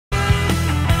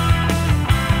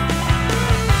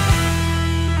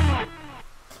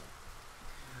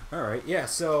right, yeah,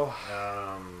 so...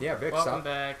 yeah, Vic, welcome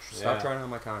back. Stop trying on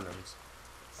my condoms.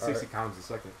 60 condoms a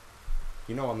second.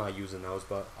 You know I'm not using those,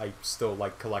 but I still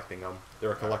like collecting them.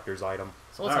 They're a collector's item.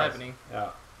 So what's happening? Yeah.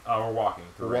 We're walking.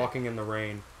 We're walking in the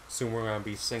rain. Soon we're going to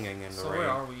be singing in the rain. So where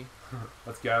are we?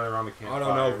 Let's gather around the campfire. I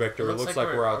don't know, Victor. It looks like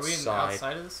we're outside. Are we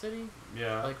outside of the city?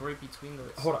 Yeah. Like right between the...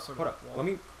 Hold up. Let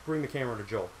me bring the camera to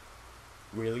Joel.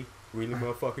 Really? Really,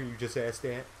 motherfucker? You just asked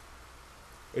that?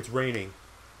 It's raining.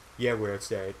 Yeah, we're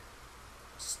outside.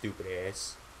 Stupid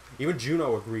ass. Even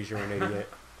Juno agrees you're an idiot.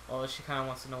 Oh, she kind of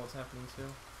wants to know what's happening too.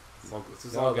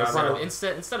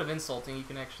 Instead of insulting, you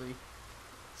can actually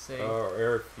say...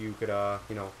 or if you could,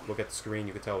 look at the screen,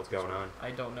 you could tell what's going on.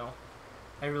 I don't know.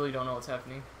 I really don't know what's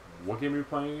happening. What game are you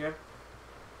playing again?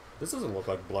 This doesn't look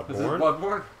like Bloodborne. This is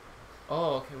Bloodborne?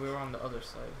 Oh, okay, we were on the other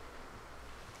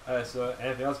side. So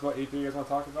anything else about E3 you guys want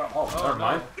to talk about? Oh, never no.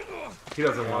 mind. He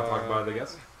doesn't want to talk about it, I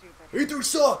guess. E3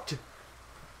 sucked!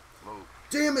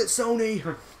 Damn it, Sony!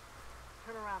 Turn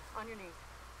around, on your knees.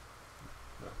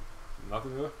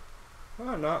 Nothing really?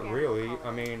 Not really.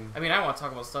 I mean, I want to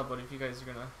talk about stuff, but if you guys are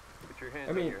gonna... Put your hands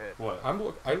on your head. What?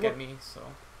 Look at me, so...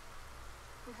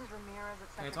 This is Ramirez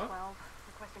at Can I Sector talk? 12.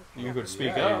 Requesting You could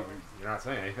speak Yeah, up. You're not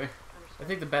saying anything. I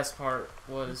think the best part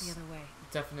was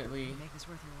definitely... Make this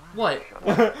worth your while.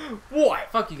 What?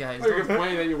 What? Fuck you guys. You're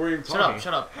complaining that you weren't even talking.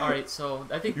 Shut up. Alright, so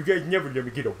I think... You guys never let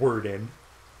me get a word in.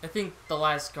 I think The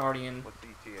Last Guardian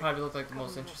probably looked like the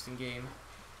most interesting game.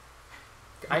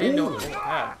 I didn't know... Oh,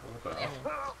 God. What the hell?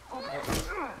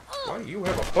 Why do you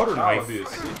have a butter knife?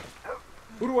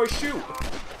 Who do I shoot?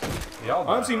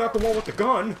 Obviously not the one with the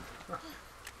gun.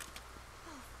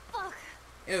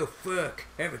 Oh fuck!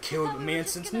 I haven't killed a man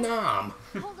since Nam.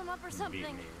 Hold him up or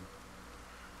something.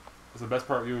 What's the best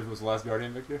part of you was The Last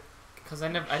Guardian, Victor? Because I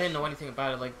didn't know anything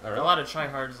about it. Like, Oh, really? a lot of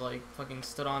tryhards, like, fucking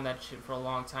stood on that shit for a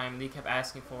long time, and they kept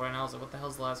asking for it, and I was like, what the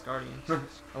hell's The Last Guardian? And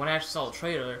when I actually saw the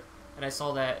trailer, and I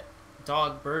saw that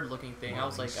dog bird looking thing, I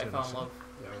was like, I fell in love.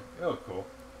 Yeah, it looked cool.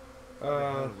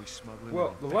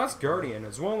 Well, The Last Guardian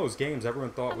is one of those games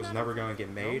everyone thought was never going to get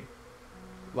made.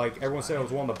 Like, everyone said it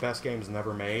was one of the best games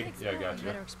never made. Yeah, I gotcha.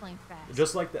 Better explain fast.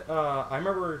 Just like the, I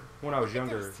remember when I was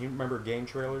younger, you remember game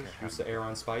trailers used to air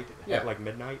on Spike at like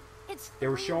midnight? They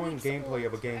were showing gameplay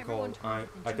of a game called, I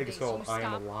think it's called I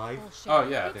Am Alive. Oh,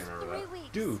 yeah, I think I remember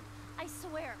that. Dude, I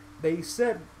swear. they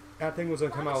said that thing was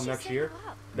going to come out next year.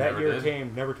 That year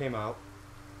never came out.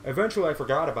 Eventually I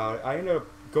forgot about it. I ended up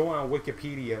going on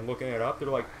Wikipedia and looking it up. They're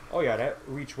like, oh yeah, that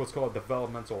reached what's called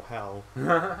developmental hell,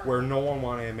 where no one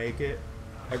wanted to make it.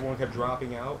 Everyone kept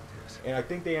dropping out. And I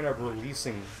think they ended up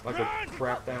releasing like a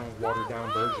crap down, watered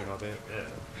down version of it. Yeah.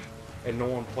 And no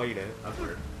one played it. That's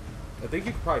weird. I think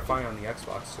you could probably find it on the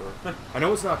Xbox store. I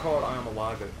know it's not called I Am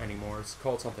Alive anymore. It's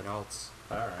called something else.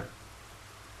 Alright.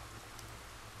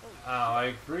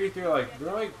 Like, there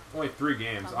are only 3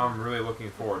 games I'm really looking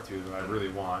forward to that I really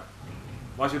want.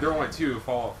 Well, actually, there are only 2,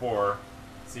 Fallout 4,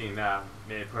 seeing that,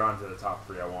 maybe put it onto the top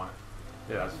 3 I want.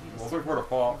 Yeah, I was looking forward to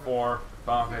Fallout 4,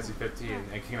 Final Fantasy 15,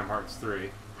 and Kingdom Hearts 3.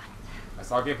 I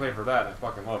saw gameplay for that, and I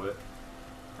fucking love it.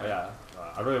 But yeah,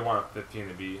 I really want 15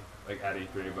 to be, like, at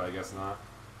E3, but I guess not.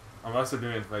 Unless they're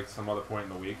doing it, like, some other point in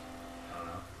the week. I don't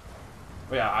know.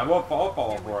 But yeah, I love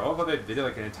Fallout 4. I love how they did,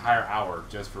 like, an entire hour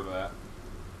just for that.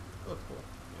 Look cool.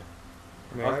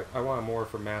 I mean, I want more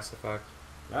for Mass Effect.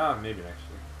 Maybe next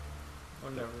year.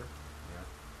 Whatever.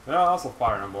 Yeah. And also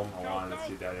Fire Emblem. I wanted to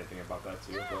see that anything about that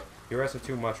too, but You're asking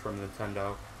too much from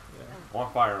Nintendo. Yeah. I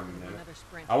want Fire Emblem in it. Another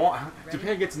sprint. I want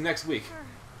Japan gets next week.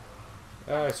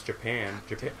 It's Japan.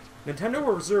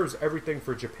 Nintendo reserves everything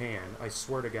for Japan. I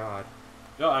swear to God.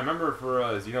 Yeah, I remember for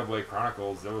Xenoblade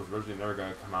Chronicles, that was originally never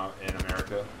going to come out in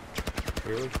America.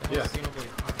 Really? Yeah. Xenoblade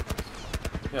Chronicles.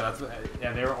 Yeah, that's what,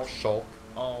 and they were all Shulk.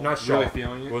 Oh. Not Shulk. really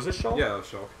feeling it. Was it Shulk? Yeah, it was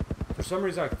Shulk. For some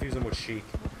reason, I confused them with Sheik.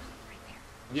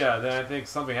 Yeah, then I think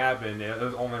something happened. It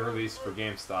was only released for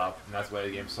GameStop, and that's why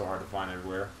the game's so hard to find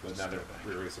everywhere. But now they're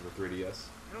re-releasing for 3DS.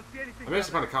 I managed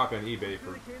to find a copy on eBay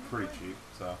for pretty cheap,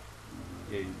 so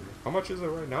yeah. How much is it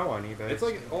right now on eBay? It's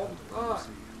like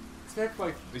it's back for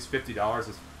like at least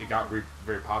 $50. It got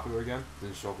very popular again.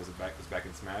 Then Shulk was back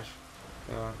in Smash.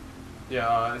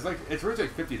 Yeah, it's really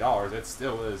like $50. It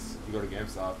still is. If you go to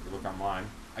GameStop, you look online.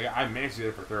 I managed to get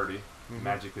it for 30.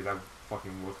 Magically, I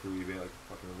fucking looked through eBay like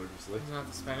fucking religiously. Isn't that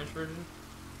the Spanish version?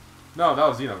 No, that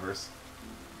was Xenoverse.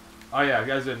 Oh yeah, if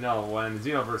you guys didn't know, when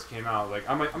Xenoverse came out, like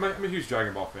I'm a huge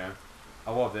Dragon Ball fan.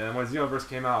 I loved it. And when Xenoverse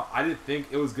came out, I didn't think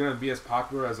it was gonna be as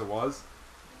popular as it was.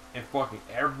 And fucking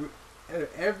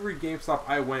every GameStop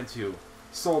I went to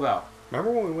sold out.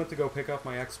 Remember when we went to go pick up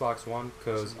my Xbox One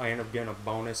because I ended up getting a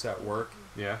bonus at work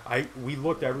Yeah. We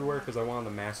looked everywhere because I wanted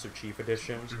the Master Chief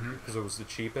Edition because it was the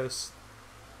cheapest.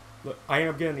 Look, I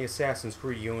ended up getting the Assassin's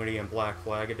Creed Unity and Black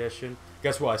Flag Edition.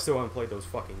 Guess what? I still haven't played those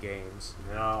fucking games.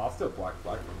 No, I'll still Black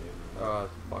Flag from you.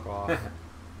 Fuck off.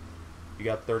 You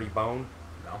got 30 bone?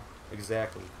 No.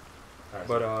 Exactly. Alright,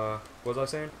 But what was I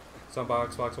saying? Something about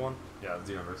Xbox One? yeah,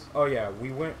 Xenoverse. Oh yeah,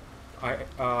 we went. I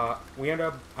ended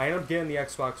up getting the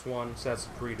Xbox One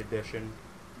Assassin's Creed Edition.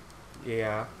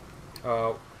 Yeah.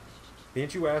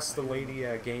 Didn't you ask the lady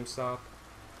at GameStop?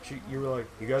 You were like,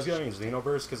 you guys got any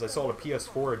Xenoverse? Because I saw the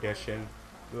PS4 edition.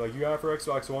 You're like, you got it for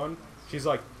Xbox One? She's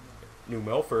like, New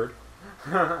Milford.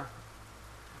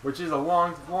 Which is a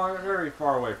long, very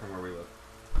far away from where we live.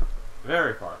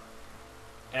 Very far.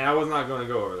 And I was not going to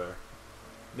go over there.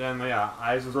 Then, yeah,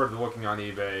 I just resorted to looking on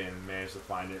eBay and managed to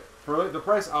find it. For the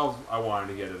price I wanted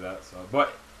to get it at, so.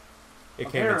 But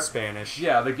it came in Spanish.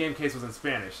 Yeah, the game case was in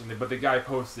Spanish, but the guy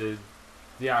posted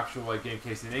the actual game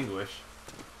case in English.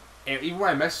 And even when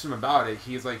I messaged him about it,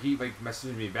 he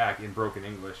messaged me back in broken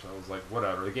English. I was like,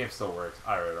 whatever, the game still works.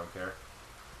 I really don't care.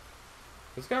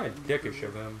 It's kind of dickish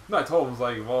of him. No, I told him, I was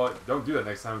like, well, don't do that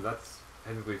next time. That's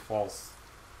technically false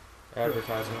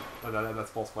advertisement. That's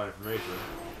falsified information.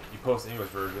 You post the English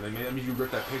version, that means you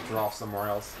rip that picture off somewhere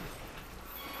else.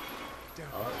 Go.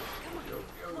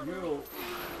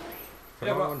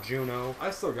 Come on, Juno.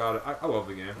 I still got it. I love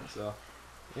the game, so.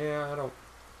 Yeah, I don't.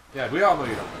 Yeah, we all know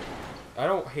you don't. I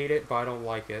don't hate it, but I don't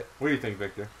like it. What do you think,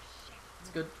 Victor? It's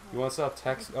good. You want to stop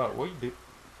text? What you do?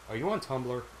 Are you on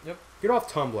Tumblr? Yep. Get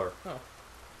off Tumblr. Oh.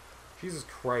 Jesus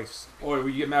Christ. Oh,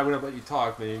 you get mad when I let you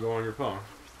talk, then you go on your phone.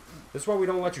 This is why we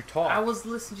don't let you talk. I was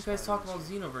listening to you guys talk about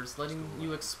Xenoverse, letting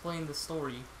you explain the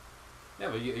story. Yeah,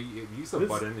 but you still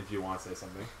butt in if you want to say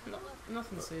something. No,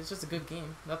 nothing to say. It's just a good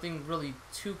game. Nothing really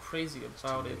too crazy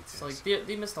about it. It's like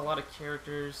they missed a lot of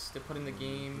characters to put in the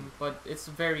game, but it's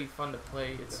very fun to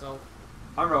play itself.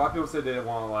 I remember a lot of people said they didn't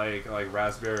want like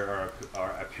raspberry or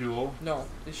a Pule. No,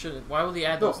 they shouldn't. Why would they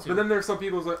add those two? But then there's some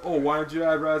people who's like, oh, why don't you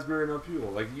add raspberry and a Pule?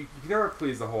 Like you can never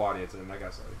please the whole audience, and I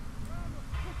guess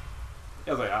I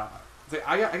was like,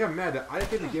 I got mad that I didn't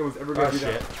think the game was ever gonna do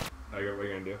that. What are you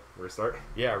gonna do? Restart?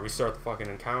 Yeah, restart the fucking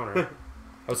encounter.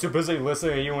 I was too busy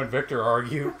listening to you and Victor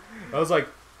argue. I was like,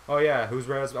 oh yeah, who's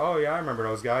raspberry? Oh yeah, I remember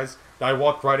those guys. I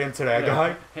walked right into that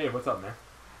guy. Hey, what's up, man?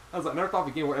 I was like, I never thought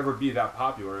the game would ever be that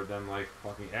popular. Then like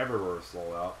fucking everywhere was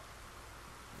sold out.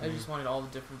 I just wanted all the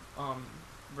different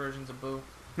versions of Boo.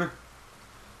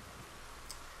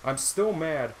 I'm still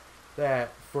mad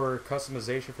that for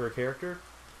customization for a character,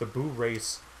 the Boo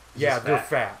race, yeah, they're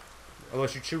fat.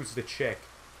 Unless you choose the chick.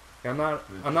 I'm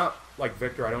not like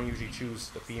Victor. I don't usually choose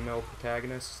the female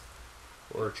protagonist,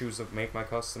 or choose to make my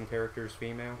custom characters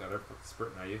female. No, they're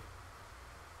spurting at you.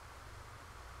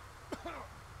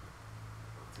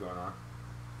 What's going on?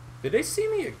 Did they see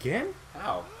me again?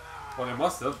 How? Well, they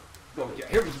must have. Oh, yeah,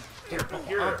 here.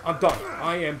 I'm done.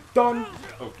 I am done.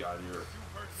 Oh God, you're.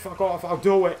 Fuck off. I'll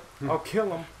do it. I'll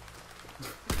kill him.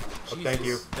 Oh, thank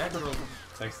you. That girl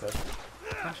Thanks, Ted.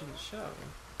 punching the show.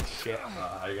 Shit.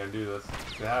 How you gonna do this?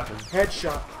 It's gonna happen.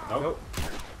 Headshot. Nope.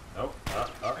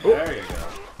 There you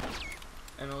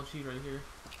go. MLG right here.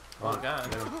 Come on, Oh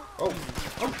God. get him. Oh,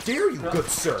 how dare you, good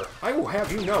sir? I will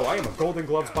have you know I am a Golden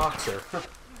Gloves boxer.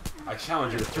 I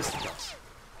challenge you to fisticuffs.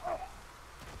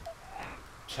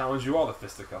 Challenge you all to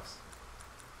fisticuffs.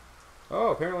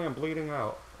 Oh, apparently I'm bleeding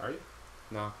out. Are you?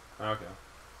 No. Okay.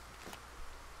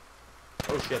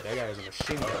 Oh shit, that guy has a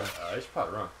machine gun. You should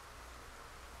probably run.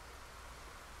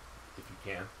 If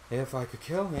you can. If I could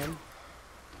kill him.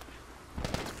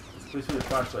 Please put your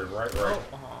flashlight right. Oh,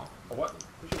 Oh, what?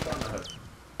 Who's your phone in the head?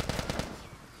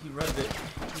 he read it.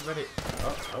 He read it.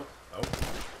 Oh.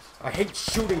 I hate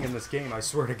shooting in this game, I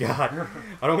swear to God.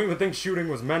 I don't even think shooting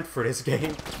was meant for this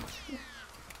game.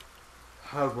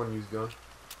 How's one use gun?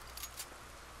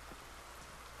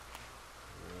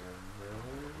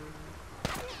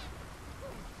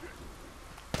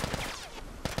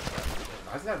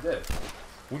 How's that dead?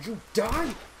 Would you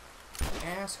die,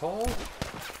 asshole?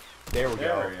 There we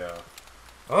There we go.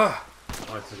 go. Ugh.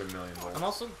 Only took $1 million. I'm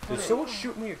also Did kinda, someone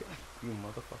shoot me again? You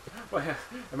motherfucker. Wait,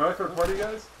 am I with third party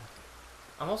guys?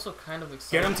 I'm also kind of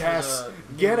excited. Get him, for Tess. the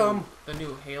Get new- him. The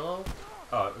new Halo.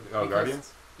 Oh,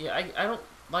 Guardians? Yeah, I don't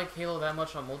like Halo that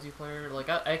much on multiplayer. Like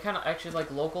I kind of actually like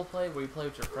local play where you play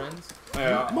with your friends.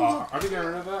 Are they getting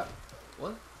rid of that?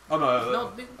 What? Oh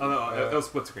no, No, it was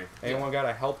split screen. Anyone got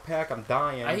a health pack? I'm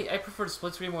dying. I prefer the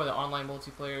split screen more than online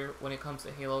multiplayer when it comes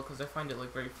to Halo because I find it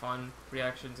like very fun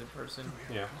reactions in person.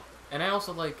 Yeah. And I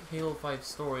also like Halo 5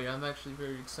 story. I'm actually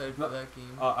very excited for that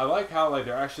game. I like how like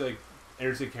they're actually like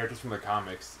introducing characters from the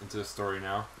comics into the story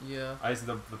now. Yeah. I see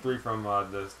the 3 from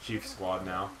the Chief Squad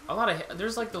now. A lot of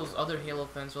there's like those other Halo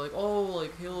fans who are like, oh,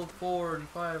 like Halo 4 and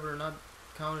 5 are not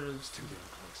counted as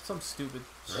some stupid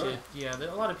Really? shit. Yeah,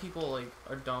 a lot of people like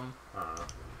are dumb. I don't know.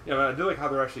 Yeah, but I do like how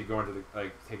they're actually going to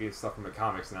like taking stuff from the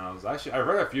comics now. I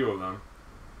read a few of them.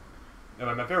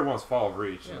 Yeah, my favorite one was Fall of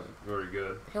Reach. Yeah. It was very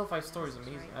good. The Halo 5 story is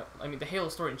amazing. I mean, the Halo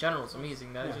story in general is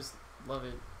amazing. I Yeah. just love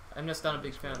it. I'm just not a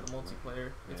big fan of the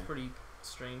multiplayer. It's Yeah. pretty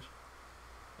strange.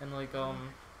 And like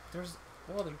there's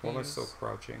what other games? Why am I still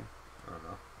crouching? I don't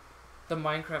know. The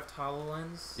Minecraft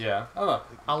HoloLens. Yeah, I don't know.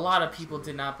 A lot of people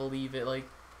did not believe it. Like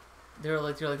they're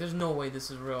like, there's no way this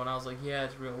is real. And I was like, yeah,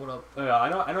 it's real. What up? Yeah, I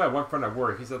know. I had one friend at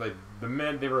work. He said like the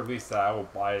minute they released that, I will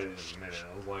buy it in a minute.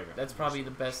 I was like, That's probably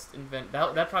the best invent.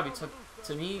 That probably took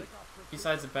to me.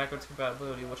 Besides the backwards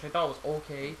compatibility, which I thought was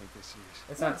okay,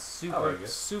 it's not super like it.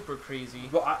 super crazy.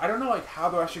 Well, I don't know like how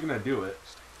they're actually gonna do it.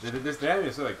 They didn't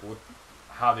say like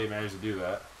how they managed to do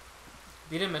that.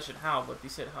 They didn't mention how, but they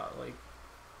said how. Like,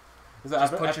 'Cause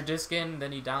just put your disc in,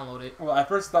 then you download it. Well, I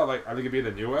first thought like, are they gonna be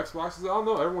the new Xboxes? I don't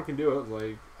know. Everyone can do it.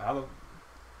 Like, how the?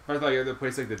 First, like they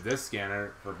place like the disc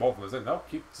scanner for both of them. It's like, no,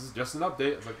 this is just an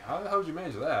update. It's like, how the hell did you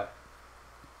manage that?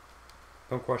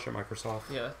 Don't question Microsoft.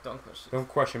 Yeah, don't question. Don't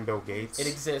question Bill Gates. It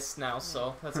exists now,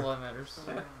 so that's all that matters.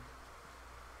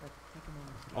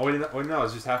 All we know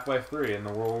is just Half-Life 3, and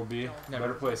the world will be a Never.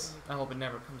 better place. I hope it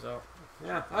never comes out.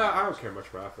 Yeah, I don't care much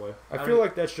for Half-Life. I feel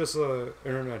like that's just a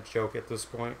internet joke at this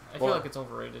point. I feel Well- like it's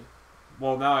overrated.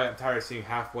 Well, now I'm tired of seeing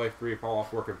Half-Life 3 Fallout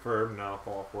 4 confirmed. Now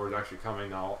Fallout 4 is actually coming.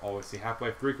 Now I'll always see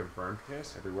Half-Life 3 confirmed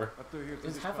everywhere.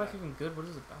 Is Half-Life even good? What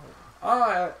is it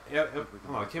about? Yeah, I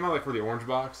don't know, it came out like for the orange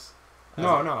box.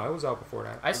 No, it was out before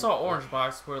that. I saw Orange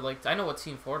Box where like I know what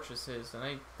Team Fortress is,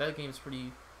 and that game's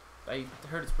pretty. I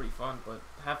heard it's pretty fun, but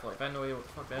Half-Life, I have no idea what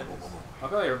the fuck that is. I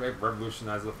feel like it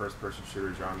revolutionized the first-person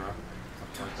shooter genre.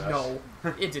 Something like that.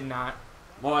 No, it did not.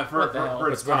 Well, What the hell?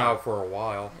 It's been out for a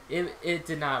while. It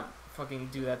did not fucking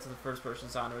do that to the first person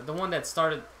genre. The one that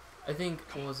started, I think,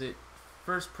 what was it?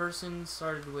 First person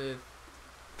started with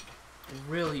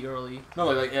really early. No,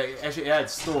 like actually, it had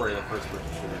story in the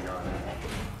first-person shooter genre.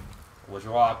 Which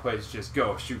a lot of places just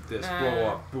go shoot this, blow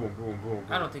up, boom, boom, boom, boom.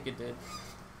 I don't think it did.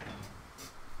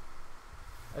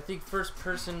 I think first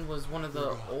person was one of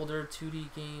the older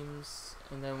 2D games,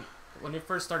 and then when it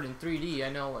first started in 3D,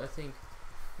 I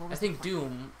think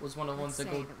Doom was one of the ones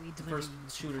that go the first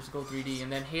shooters to go 3D,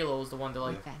 and then Halo was the one to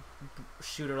like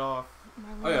shoot it off.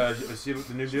 Oh yeah, you see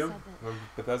the new Doom?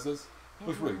 Bethesda's?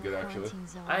 Looks really good actually.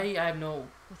 I have no.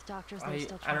 With doctors, I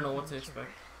don't know what to expect.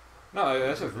 No,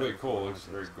 that's just really cool. It looks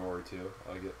very gory too.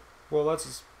 I like it. Well,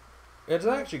 it's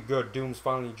actually good. Doom's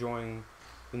finally joining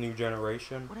the new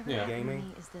generation Yeah. of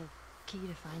gaming. is the key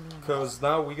to finding Because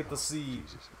now we get to see.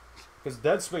 Because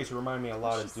Dead Space reminded me a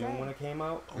lot of What'd she Doom say? when it came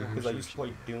out. Mhm. Because I used to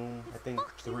play Doom, I think,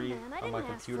 Fuck you, 3 man. I on my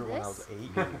didn't ask computer for when I was this.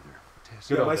 8. Good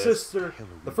Yeah, old my days. sister,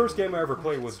 the first game I ever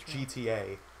played was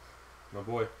GTA. My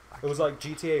boy. It was like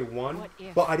GTA 1, What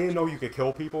if- but I didn't know you could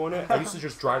kill people in it. I used to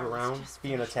just drive around,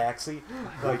 be in a taxi,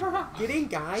 like, get in,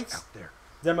 guys.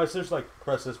 Then my sister's like,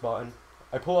 press this button.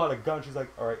 I pull out a gun, she's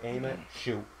like, alright, aim it,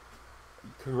 shoot.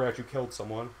 Congrats, you killed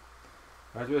someone.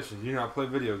 Congratulations, you know how to play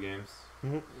video games.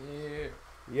 Yeah.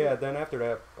 Yeah, then after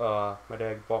that, my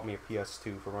dad bought me a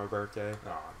PS2 for my birthday.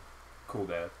 Aw, cool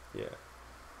dad. Yeah.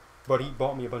 But he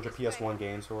bought me a bunch of PS1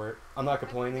 games for it. I'm not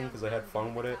complaining because I had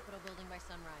fun with it.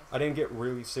 I didn't get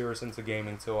really serious into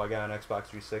gaming until I got an Xbox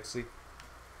 360.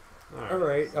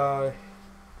 Alright, That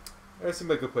seems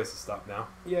like a good place to stop now.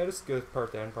 yeah, this is good.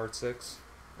 Part 10, part 6.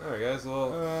 Alright, guys,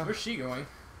 well, Where's she going?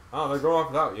 oh, they're going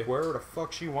off without you. Where the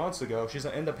fuck she wants to go. She's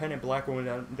an independent black woman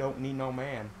that don't need no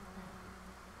man.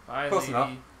 Bye, Close lady.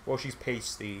 enough. Well, she's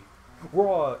pasty. We're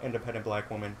all independent black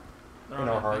women They're in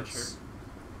on our an adventure.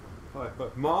 hearts.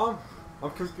 But Mom,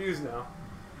 I'm confused now.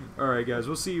 Alright, guys,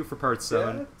 we'll see you for part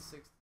 7. Six-